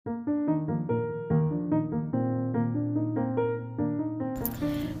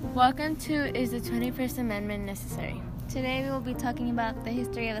Welcome to Is the 21st Amendment Necessary? Today we will be talking about the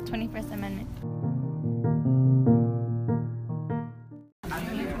history of the 21st Amendment.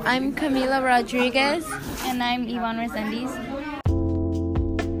 I'm Camila Rodriguez. And I'm Yvonne Resendiz.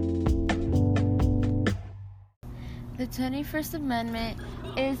 The 21st Amendment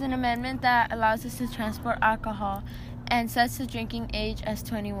is an amendment that allows us to transport alcohol and sets the drinking age as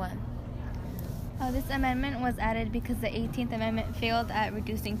 21. This amendment was added because the 18th Amendment failed at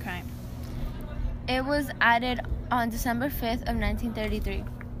reducing crime. It was added on December 5th of 1933.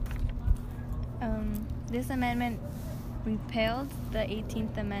 This amendment repealed the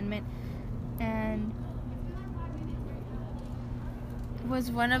 18th Amendment and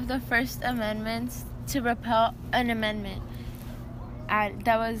was one of the first amendments to repeal an amendment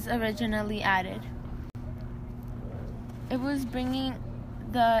that was originally added. It was bringing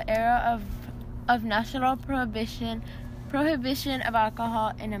the era of national prohibition of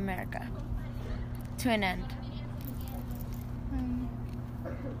alcohol in America to an end.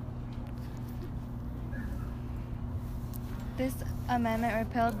 This amendment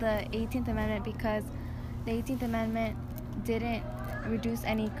repealed the 18th Amendment because the 18th Amendment didn't reduce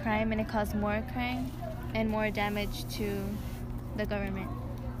any crime and it caused more crime and more damage to the government.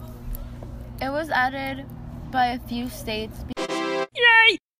 It was added by a few states